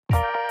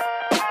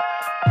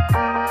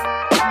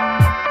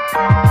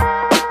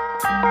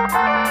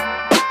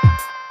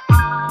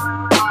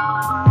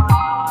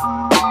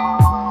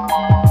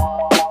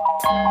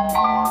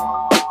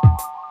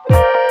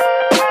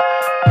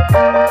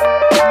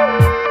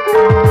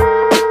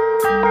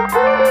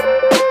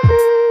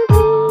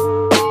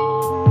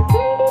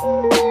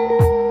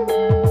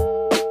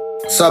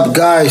up,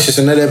 guys? It's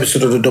another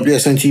episode of the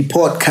WSNT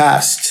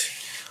podcast.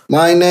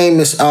 My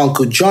name is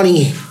Uncle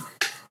Johnny,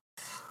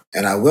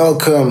 and I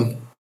welcome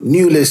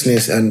new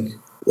listeners. And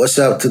what's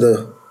up to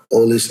the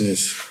old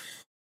listeners?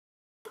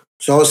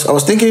 So I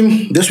was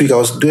thinking this week. I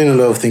was doing a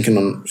lot of thinking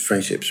on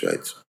friendships.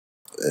 Right,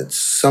 it's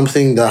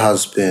something that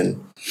has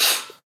been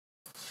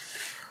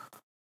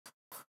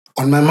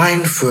on my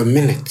mind for a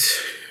minute.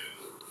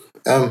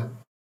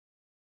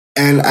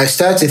 And I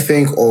started to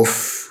think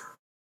of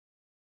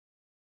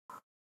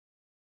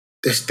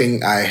this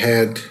thing I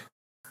heard.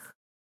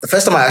 The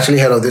first time I actually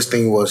heard of this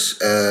thing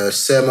was a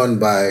sermon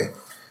by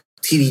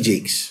T.D.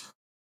 Jakes.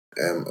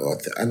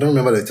 I don't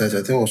remember the title.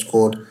 I think it was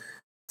called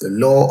 "The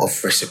Law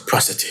of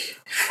Reciprocity."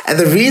 And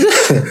the reason,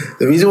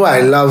 the reason why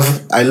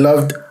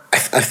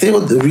I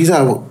think the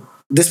reason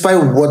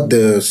despite what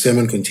the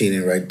sermon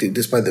contained, right,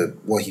 despite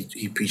what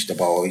he preached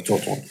about or he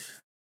taught on,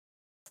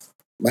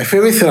 my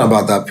favorite thing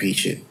about that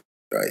preaching,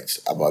 right,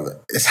 about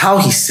it, is how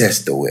he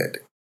says the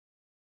word.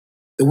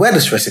 The word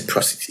is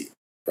reciprocity,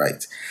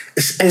 right?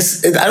 I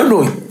don't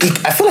know.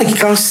 I feel like you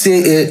can't say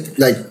it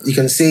like you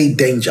can say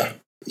danger.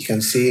 You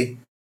can say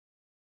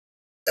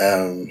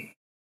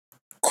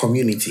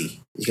community.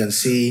 You can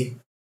say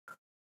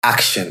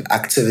action,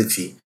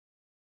 activity.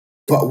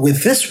 But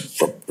with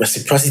this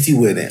reciprocity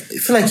word, I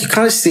feel like you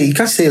can't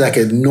say like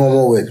a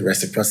normal word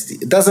reciprocity.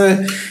 It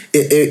doesn't.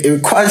 It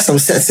requires some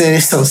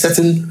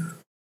certain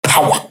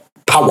power.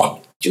 Do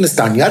you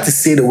understand? You have to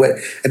say the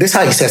word, and this is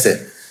how he says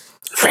it.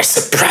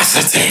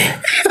 Reciprocity.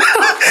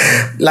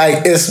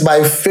 Like, it's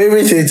my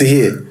favorite thing to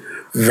hear.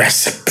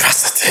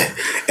 Reciprocity.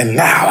 And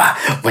now,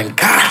 when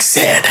God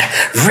said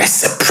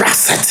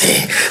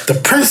reciprocity, the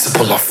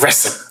principle of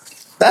reciprocity,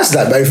 that's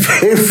like my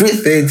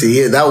favorite thing to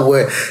hear, that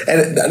word.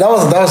 And that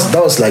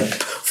was like,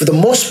 for the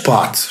most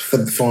part, for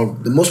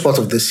the most part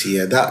of this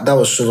year, that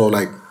was sort of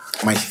like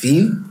my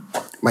theme.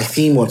 My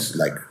theme was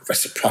like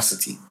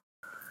reciprocity.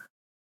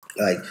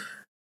 Like,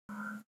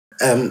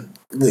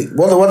 wait,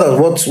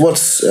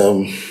 what's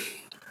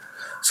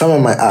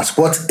someone might ask,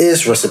 what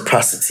is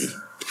reciprocity?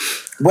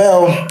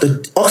 Well,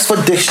 the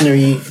Oxford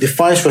Dictionary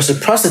defines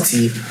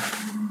reciprocity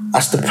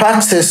as the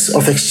practice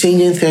of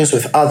exchanging things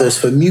with others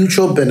for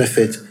mutual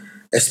benefit,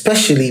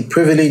 especially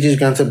privileges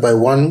granted by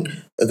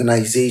one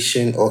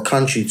organization or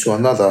country to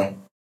another.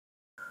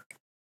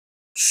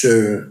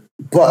 So,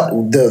 but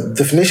the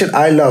definition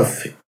I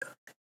love,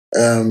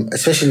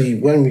 especially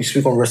when we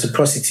speak on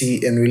reciprocity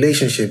in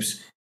relationships,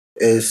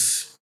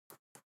 is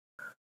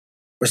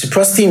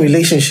reciprocity in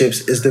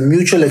relationships is the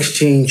mutual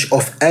exchange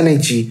of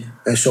energy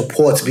and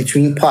support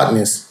between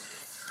partners.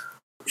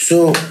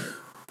 So,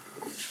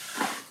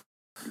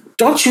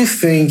 don't you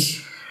think?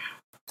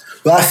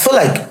 Well, I feel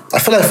like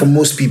for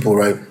most people,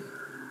 right?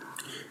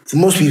 For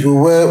most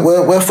people,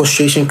 where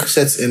frustration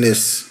sets in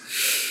is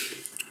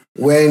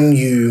when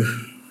you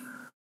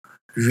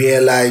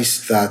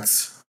realize that,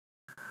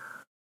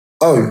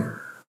 oh,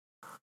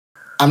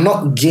 I'm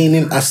not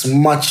gaining as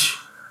much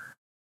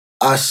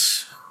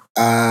as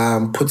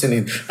putting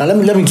in. Now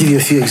let me give you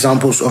a few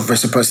examples of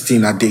reciprocity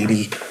in our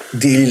daily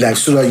life,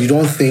 so that you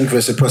don't think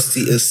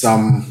reciprocity is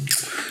some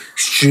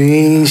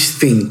strange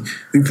thing.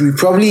 We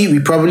probably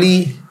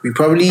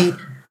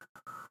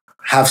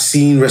have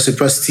seen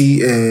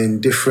reciprocity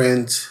in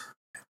different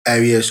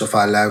areas of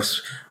our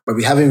lives, but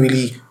we haven't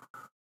really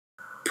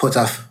placed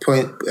a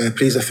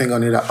finger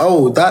on it.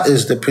 Oh, that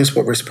is the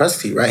principle of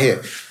reciprocity right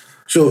here.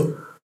 So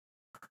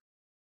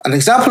an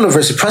example of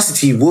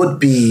reciprocity would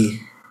be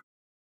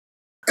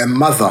a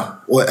mother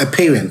or a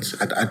parent.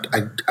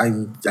 I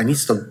need to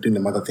stop doing the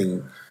mother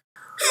thing.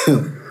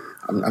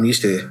 I'm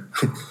used to it.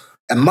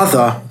 A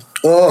mother,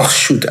 oh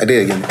shoot, I did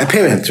it again. A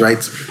parent,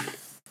 right?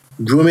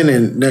 Grooming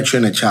and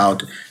nurturing a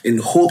child in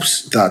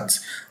hopes that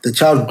the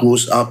child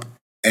grows up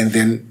and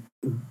then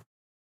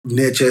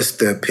nurtures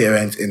the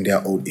parent in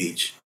their old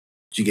age.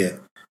 Do you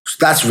get? So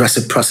that's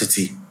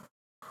reciprocity.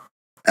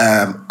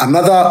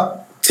 Another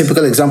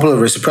typical example of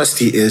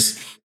reciprocity is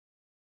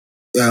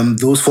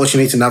those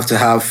fortunate enough to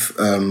have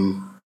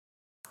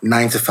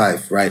 9 to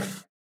 5, right?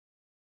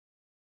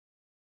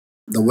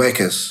 The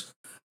workers,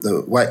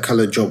 the white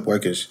collar job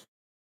workers,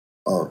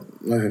 or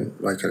not even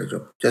white collar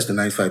job, just the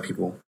 9 to 5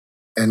 people.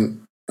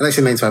 And when I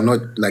say 9 to 5,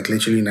 not like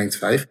literally 9 to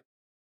 5,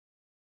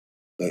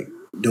 like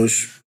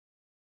those,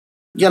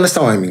 you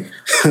understand what I mean?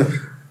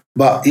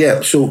 But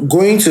yeah, so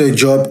going to a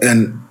job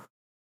and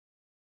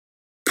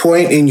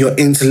pouring in your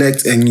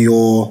intellect and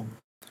your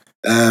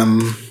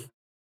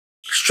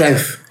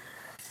strength.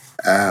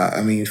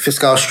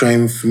 Physical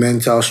strength,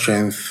 mental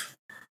strength,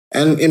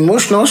 and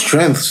emotional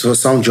strength for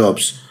some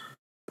jobs.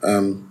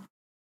 And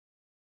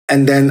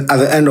then at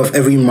the end of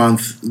every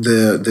month,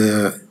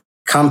 the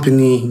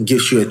company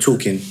gives you a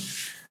token,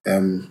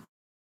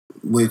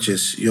 which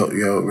is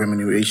your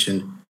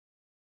remuneration.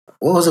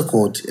 What was it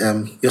called?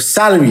 Your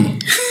salary.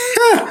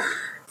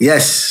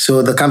 Yes.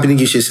 So the company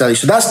gives you a salary.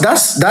 So that's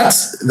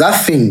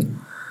that thing.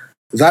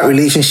 That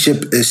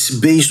relationship is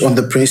based on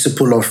the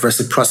principle of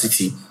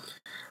reciprocity,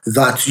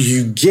 that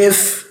you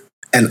give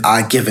and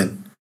are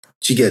given.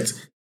 Do you get?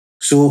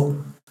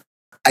 So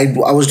I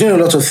was doing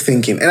a lot of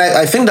thinking, and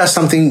I think that's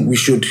something we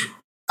should,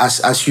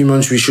 as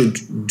humans, we should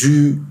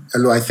do a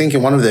lot. I think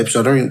in one of the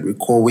episodes, I don't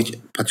recall which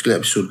particular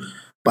episode,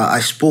 but I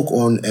spoke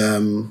on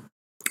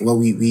well,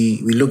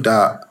 we looked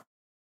at,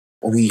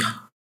 or we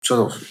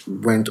sort of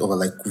went over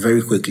like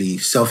very quickly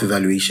self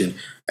evaluation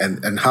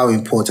and how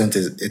important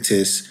it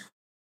is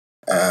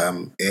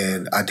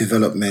in our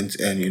development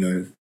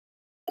and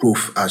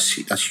growth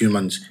as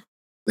humans.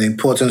 The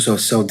importance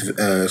of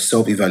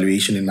self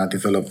evaluation in our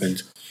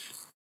development.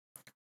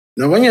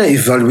 Now, when you're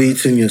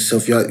evaluating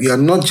yourself, you're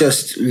not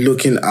just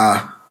looking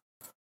at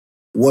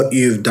what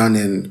you've done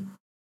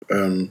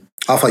and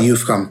how far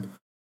you've come.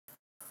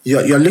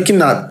 You're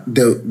looking at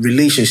the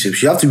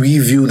relationships. You have to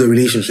review the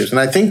relationships, and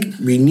I think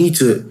we need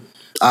to.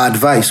 I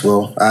advise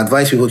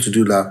people to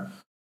do that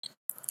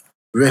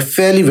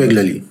fairly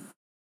regularly.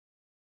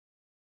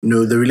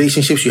 The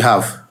relationships you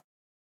have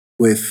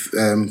with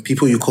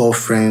people you call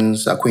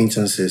friends,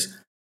 acquaintances,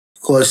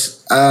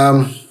 because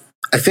I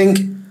think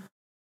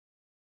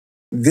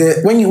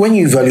when you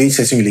evaluate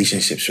certain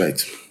relationships,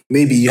 right?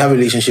 Maybe you have a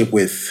relationship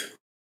with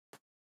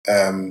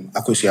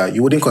Akosia.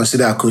 You wouldn't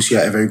consider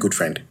Akosia a very good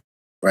friend,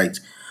 right?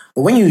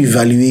 But when you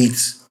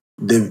evaluate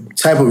the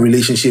type of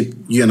relationship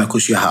you and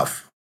Akosia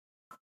have,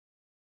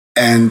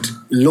 and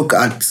look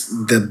at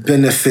the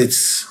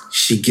benefits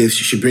she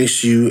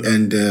brings to you,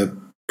 and the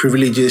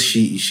privileges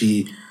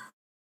she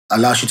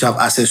allows you to have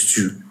access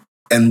to,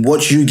 and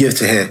what you give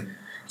to her,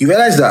 you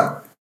realize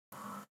that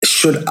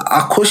should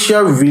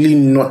Akosia really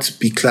not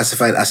be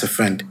classified as a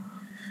friend?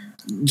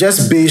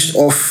 Just based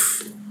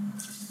off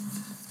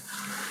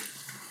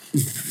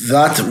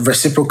that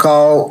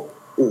reciprocal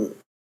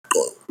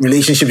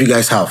relationship you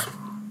guys have.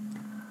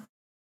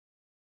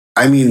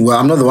 I mean, well,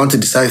 I'm not the one to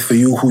decide for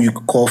you who you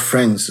could call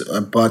friends,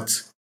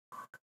 but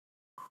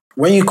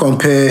when you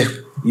compare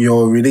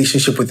your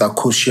relationship with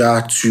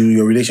Akosia to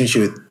your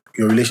relationship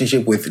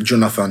with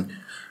Jonathan,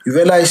 you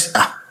realize,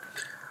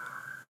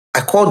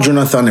 I call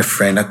Jonathan a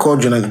friend. I call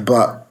Jonathan,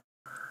 but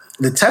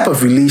the type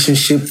of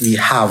relationship we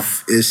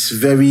have is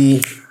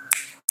very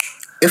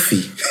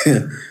iffy.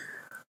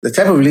 The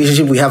type of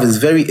relationship we have is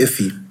very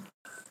iffy.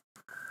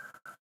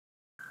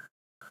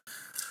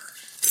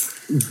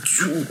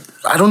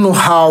 I don't know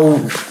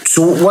how.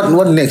 So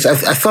what next?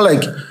 I feel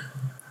like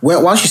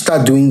once you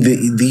start doing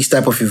these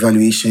type of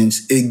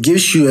evaluations, it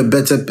gives you a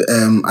better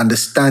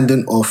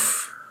understanding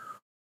of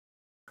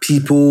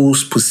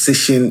people's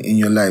position in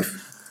your life.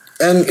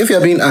 And if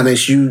you're being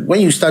honest,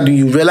 when you start doing,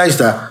 you realize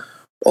that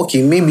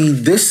okay, maybe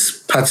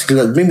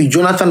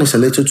Jonathan is a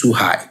little too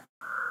high.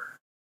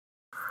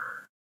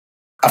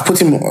 I've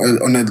put him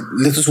on a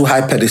little too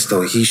high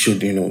pedestal. He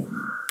should,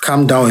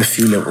 calm down a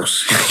few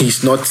levels.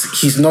 He's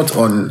not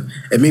on,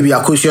 and maybe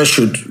Akosia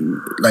should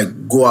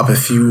like go up a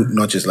few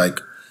notches,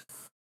 like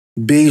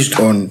based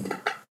on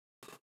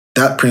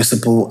that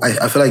principle.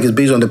 I feel like it's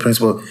based on the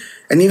principle.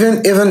 And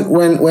even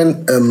when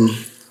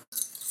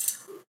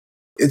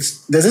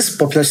it's there's this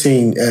popular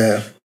saying,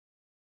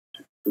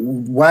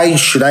 why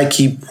should I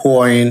keep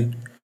pouring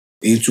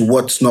into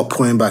what's not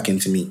pouring back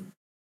into me?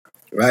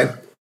 Right?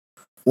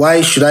 Why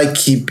should I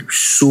keep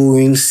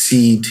sowing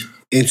seed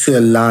into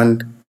a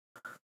land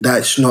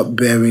that's not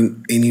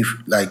bearing any,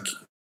 like,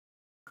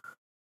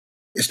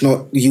 it's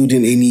not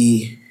yielding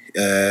any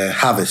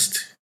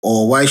harvest?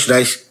 Or why should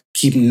I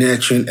keep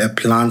nurturing a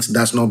plant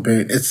that's not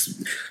bearing?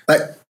 It's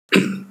like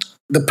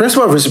the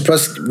principle of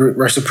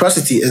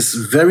reciprocity is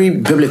very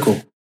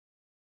biblical.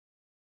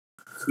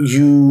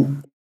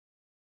 You,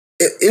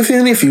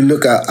 even if you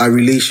look at a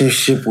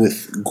relationship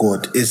with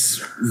God,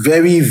 it's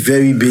very,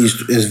 very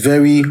based, it's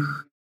very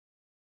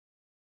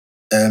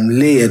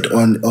layered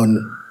on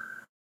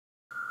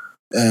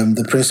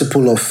the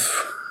principle of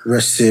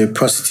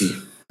reciprocity,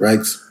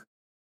 right?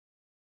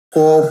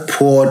 Paul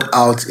poured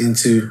out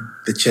into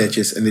the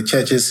churches, and the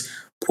churches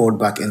poured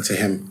back into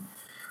him.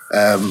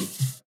 Um,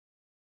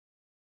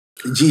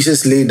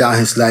 Jesus laid down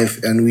his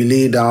life, and we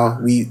lay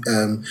down.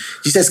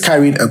 Jesus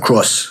carried a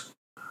cross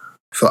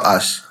for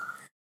us,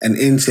 and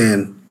in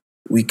turn,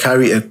 we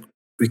carry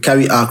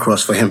our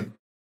cross for him.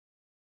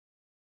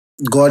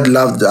 God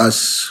loved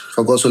us,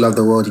 for God so loved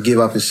the world, he gave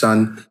up his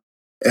son,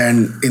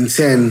 and in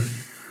turn,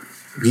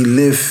 we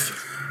live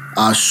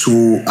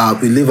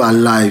we live our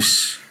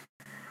lives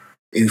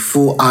in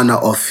full honor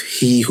of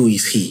he who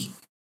is he.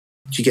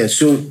 Do you get?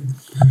 So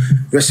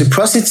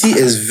reciprocity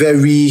is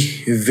very,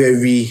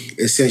 very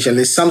essential.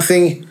 It's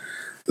something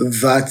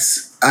that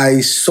I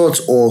sort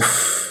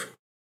of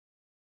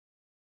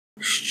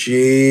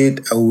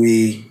strayed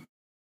away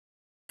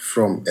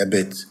from a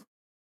bit.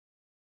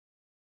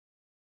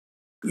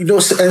 And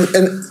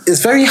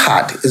it's very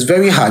hard. It's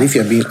very hard, if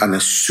you're being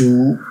honest,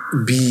 to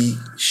be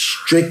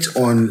strict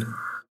on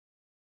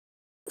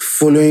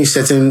following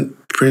certain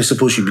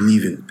principles you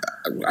believe in.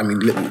 I mean,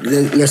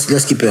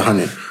 let's keep it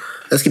 100.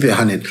 Let's keep it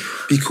 100,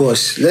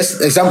 because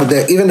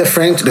even the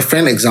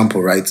friend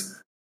example, right?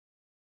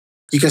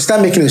 You can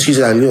start making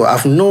excuses like,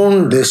 I've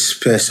known this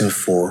person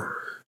for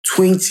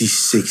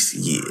 26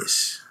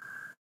 years.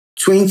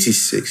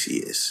 26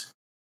 years.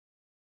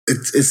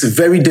 it's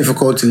very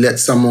difficult to let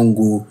someone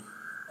go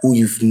who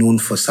you've known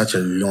for such a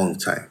long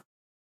time.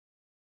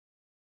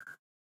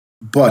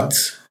 But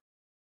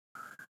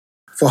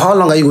for how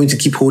long are you going to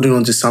keep holding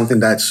on to something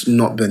that's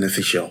not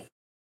beneficial?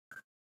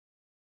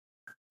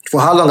 For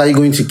how long are you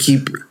going to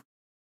keep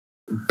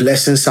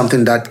blessing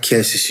something that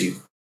curses you?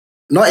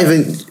 Not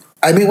even,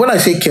 I mean, when I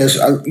say curse,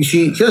 you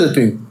see, here's the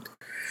thing.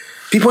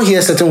 People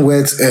hear certain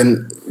words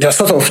and they're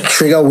sort of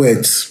trigger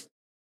words.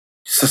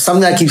 So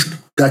something that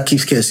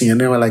keeps cursing you,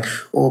 and then we're like,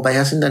 oh, but he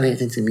hasn't done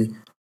anything to me.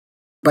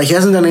 But he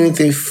hasn't done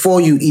anything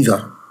for you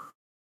either.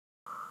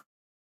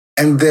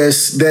 And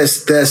there's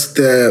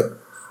the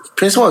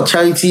principle of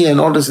charity and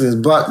all those things.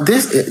 But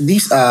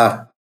these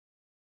are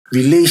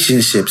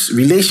relationships.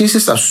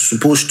 Relationships are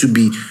supposed to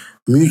be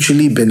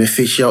mutually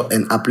beneficial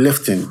and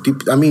uplifting.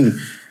 I mean,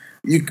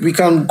 we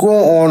can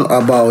go on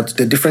about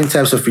the different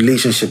types of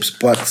relationships,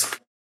 but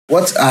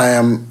what I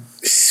am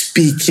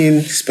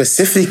speaking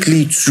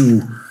specifically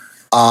to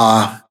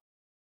are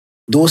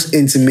those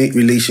intimate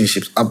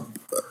relationships. Do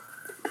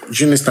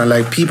you understand?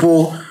 Like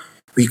people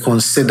we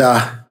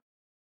consider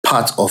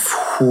part of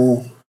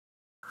who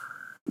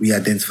we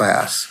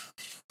identify as.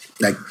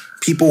 Like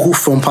people who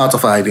form part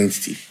of our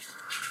identity.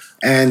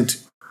 And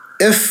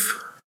if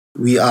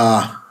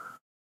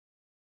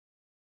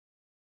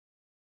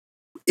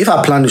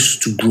our plan is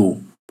to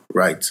grow,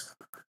 right?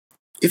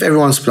 If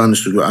everyone's plan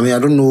is to grow, I mean, I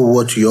don't know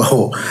what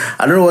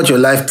your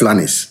life plan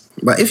is,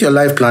 but if your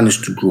life plan is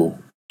to grow,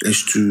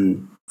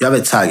 you have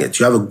a target,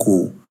 you have a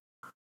goal,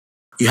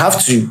 you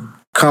have to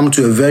come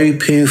to a very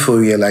painful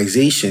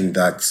realization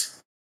that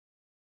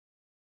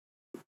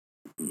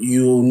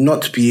you will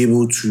not be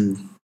able to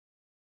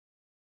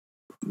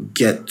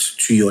get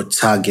to your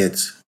target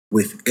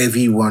with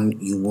everyone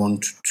you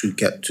want to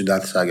get to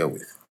that target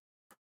with.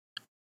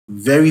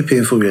 Very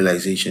painful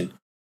realization.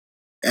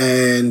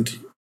 And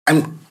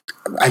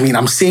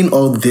I'm saying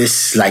all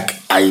this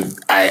like I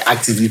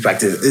actively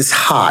practice. It's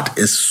hard.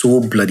 It's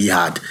so bloody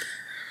hard.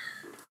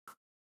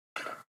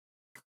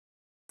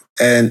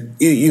 And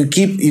you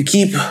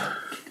keep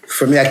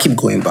for me, I keep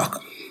going back.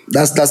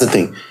 That's the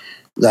thing.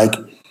 Like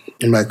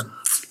I'm like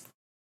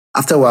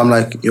after a while I'm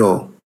like,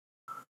 yo,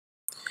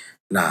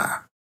 nah.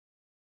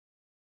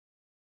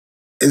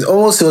 It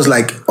almost feels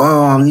like,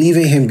 oh, I'm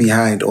leaving him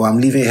behind or I'm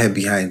leaving her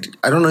behind.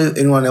 I don't know if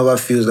anyone ever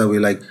feels that way.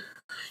 Like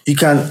you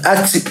can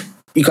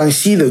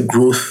see the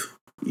growth.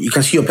 You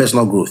can see your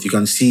personal growth. You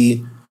can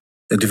see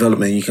the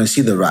development. You can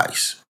see the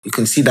rise. You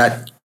can see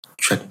that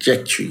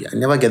trajectory. I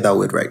never get that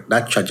word right.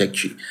 That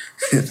trajectory.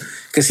 You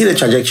can see the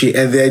trajectory,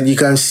 and then you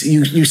can see,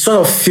 you sort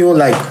of feel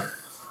like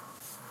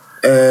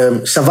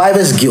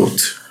survivor's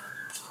guilt,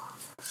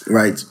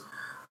 right?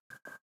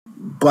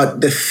 But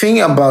the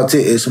thing about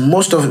it is,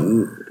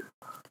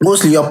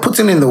 mostly you're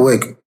putting in the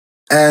work,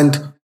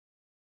 and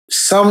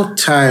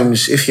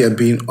sometimes, if you're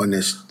being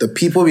honest, the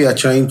people we are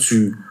trying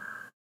to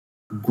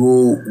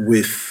grow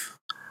with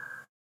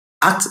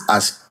act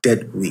as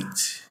dead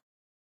weight.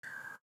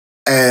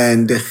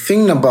 And the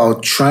thing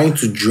about trying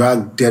to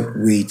drag dead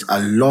weight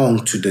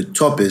along to the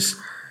top is,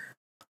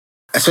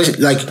 especially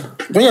like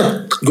when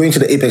you're going to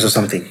the apex or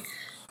something,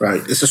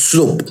 right? It's a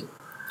slope.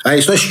 Right?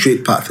 It's not a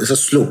straight path, it's a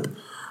slope.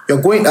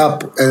 You're going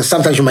up, and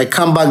sometimes you might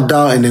come back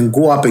down and then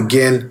go up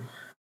again.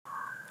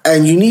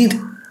 And you need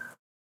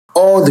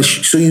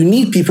so you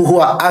need people who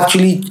are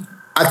actually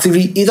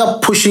actively either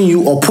pushing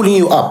you or pulling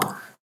you up.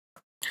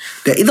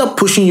 They're either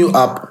pushing you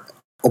up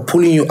or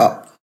pulling you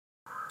up.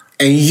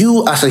 And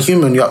you as a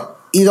human, you're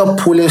either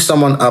pulling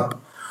someone up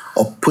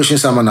or pushing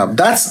someone up.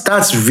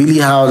 That's really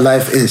how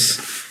life is.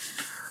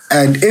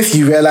 And if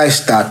you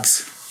realize that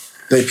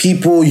the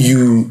people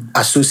you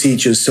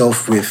associate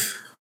yourself with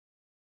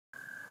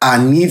are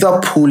neither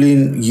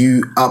pulling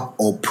you up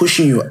or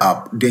pushing you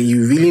up, then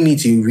you really need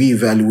to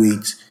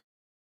reevaluate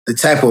the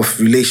type of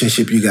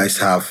relationship you guys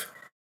have.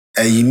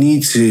 And you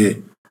need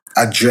to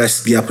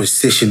address their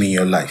position in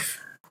your life.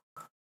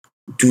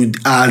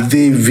 Are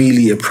they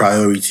really a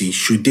priority?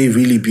 Should they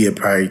really be a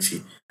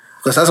priority?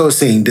 Because as I was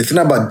saying, the thing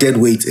about dead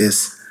weight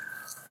is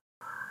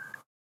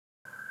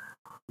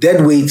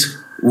dead weight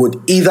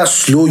would either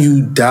slow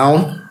you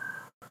down,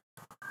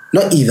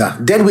 not either.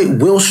 Dead weight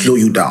will slow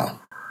you down.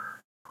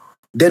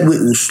 Dead weight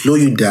will slow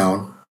you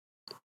down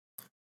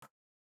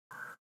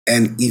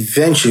and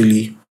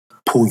eventually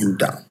pull you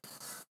down.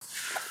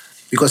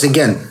 Because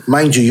again,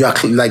 mind you, are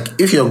like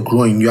if you're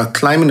growing, you are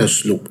climbing a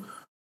slope.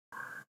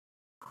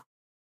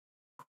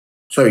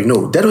 Sorry,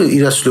 no, that will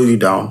either slow you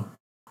down,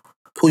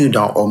 pull you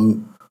down, or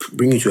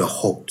bring you to a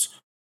halt.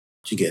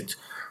 You get,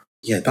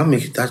 yeah,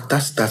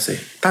 that's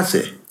it. That's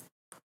it.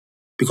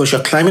 Because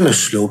you're climbing a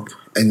slope,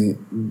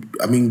 and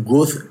I mean,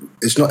 growth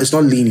is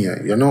not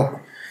linear.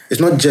 It's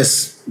not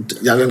just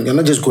you're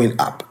not just going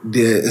up.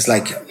 It's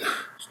like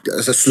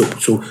it's a slope.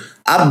 So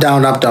up,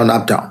 down, up, down,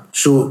 up, down.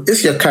 So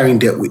if you're carrying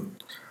that weight,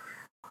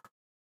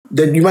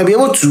 then you might be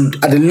able to,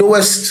 at the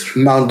lowest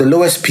mount, the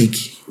lowest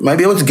peak, you might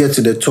be able to get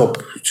to the top,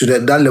 to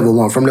that level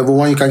 1. From level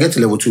 1, you can get to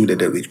level 2 with the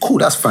dead weight. Cool,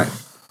 that's fine.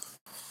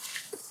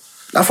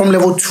 Now from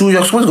level 2,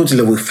 you're supposed to go to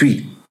level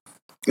 3.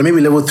 And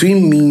maybe level three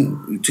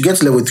mean to get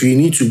to level three, you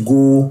need to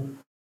go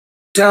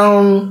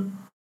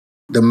down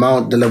the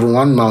level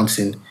one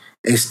mountain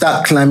and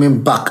start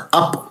climbing back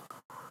up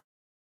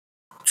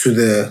to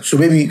the so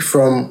maybe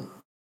from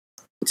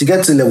to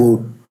get to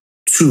level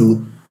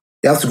two,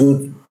 you have to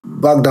go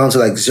back down to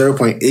like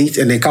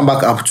 0.8 and then come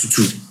back up to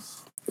two,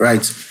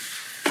 right?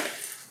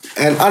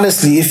 And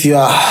honestly, if you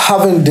are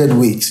having dead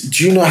weight,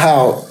 do you know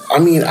how? I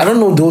mean, I don't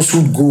know those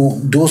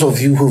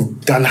of you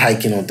who've done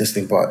hiking or this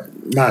thing, but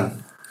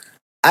man,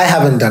 I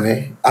haven't done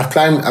it. I've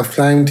climbed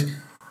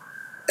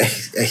a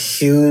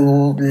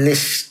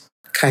hillish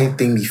kind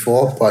thing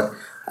before, but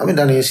I haven't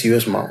done any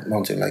serious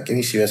mountain, like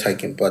any serious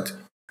hiking. But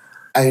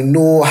I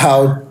know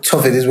how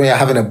tough it is when you're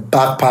having a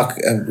backpack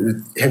and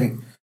with heavy.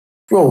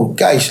 Bro,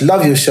 guys,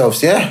 love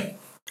yourselves, yeah?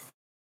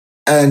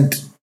 And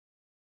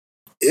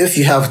if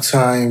you have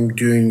time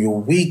during your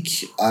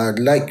week, I'd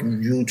like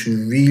you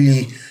to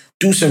really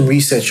do some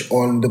research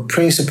on the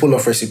principle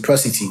of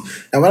reciprocity.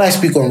 And when I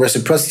speak on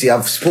reciprocity,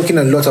 I've spoken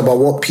a lot about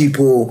what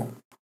people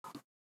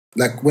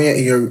like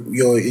when your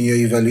in your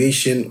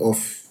evaluation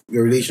of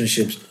your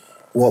relationships,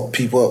 what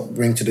people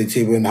bring to the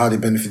table and how they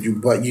benefit you.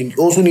 But you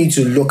also need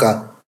to look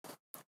at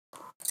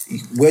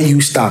where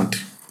you stand.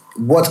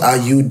 What are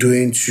you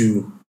doing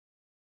to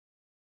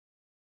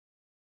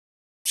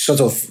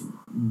sort of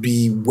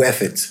be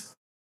worth it?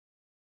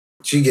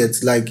 She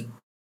gets like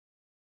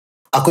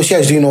Akosia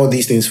is doing all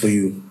these things for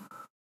you.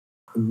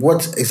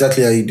 What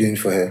exactly are you doing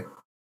for her?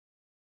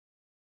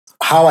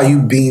 How are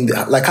you being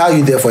like how are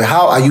you there for her?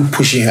 How are you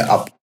pushing her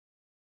up?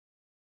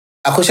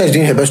 Akosia is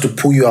doing her best to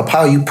pull you up. How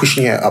are you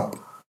pushing her up?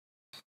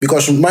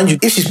 Because mind you,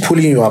 if she's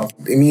pulling you up,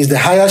 it means the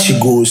higher she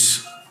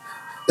goes,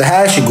 the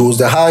higher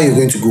you're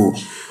going to go.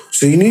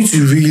 So you need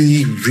to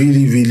really,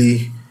 really,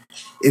 really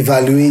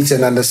evaluate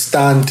and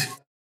understand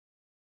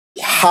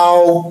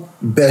how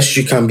best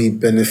you can be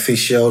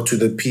beneficial to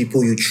the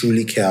people you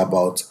truly care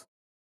about.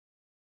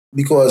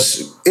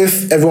 Because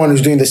if everyone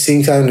is doing the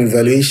same kind of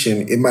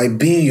evaluation, it might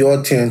be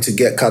your turn to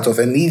get cut off.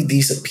 And if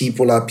these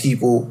people are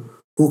people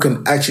who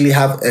can actually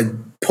have a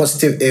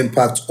positive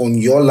impact on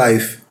your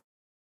life,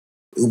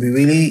 it will be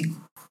really,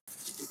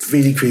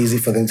 really crazy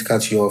for them to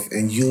cut you off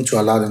and you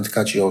to allow them to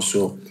cut you off.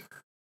 So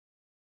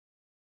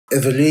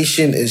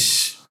evaluation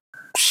is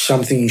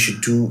something you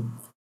should do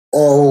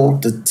all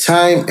the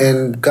time.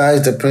 And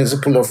guys, the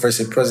principle of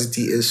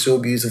reciprocity is so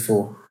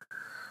beautiful.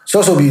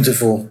 So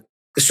beautiful.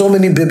 There's so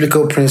many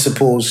biblical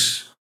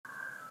principles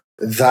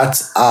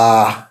that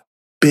are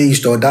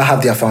based or that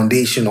have their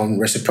foundation on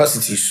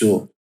reciprocity.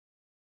 So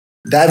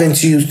dive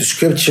into the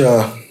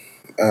scripture.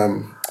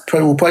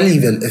 We'll probably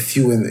leave a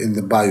few in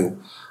the bio.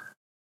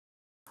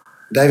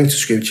 Dive into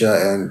scripture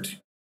and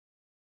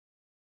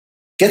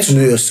get to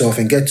know yourself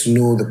and get to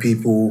know the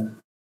people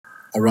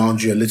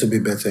around you a little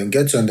bit better and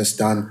get to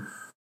understand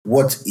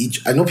what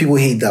each I know people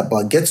hate that,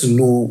 but get to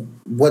know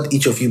what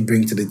each of you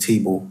bring to the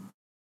table.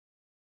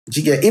 Do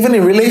you get even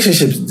in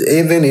relationships,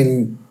 even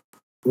in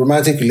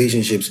romantic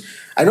relationships.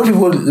 I know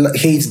people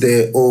hate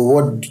the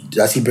what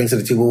does he bring to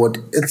the table. What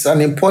it's an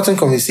important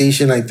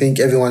conversation I think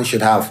everyone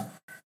should have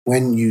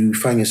when you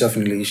find yourself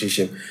in a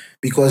relationship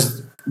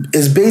because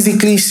it's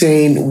basically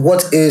saying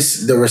what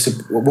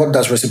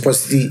does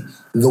reciprocity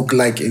look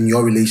like in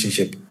your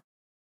relationship.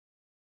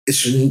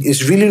 It's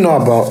really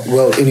not about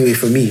well anyway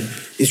for me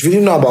it's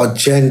really not about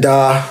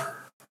gender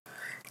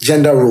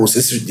roles.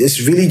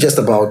 It's really just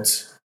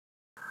about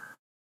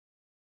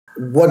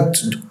what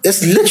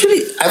it's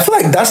literally I feel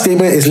like that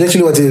statement is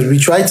literally what it is. We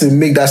try to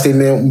make that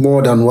statement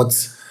more than what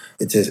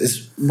it is.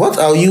 It's what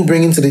are you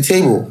bringing to the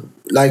table?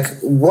 Like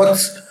what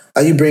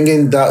are you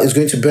bringing that is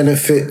going to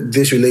benefit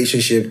this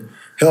relationship,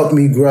 help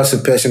me grow as a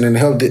person and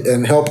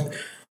help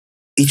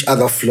each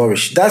other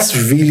flourish. That's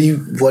really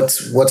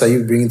what are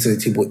you bringing to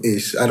the table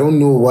is. I don't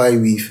know why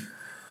we've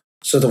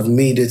sort of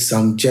made it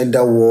some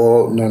gender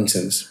war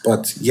nonsense,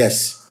 but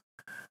yes,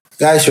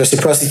 guys,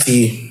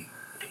 reciprocity,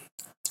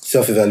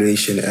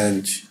 self-evaluation,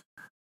 and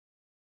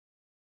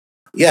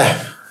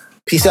yeah,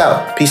 peace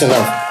out, peace and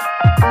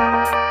love.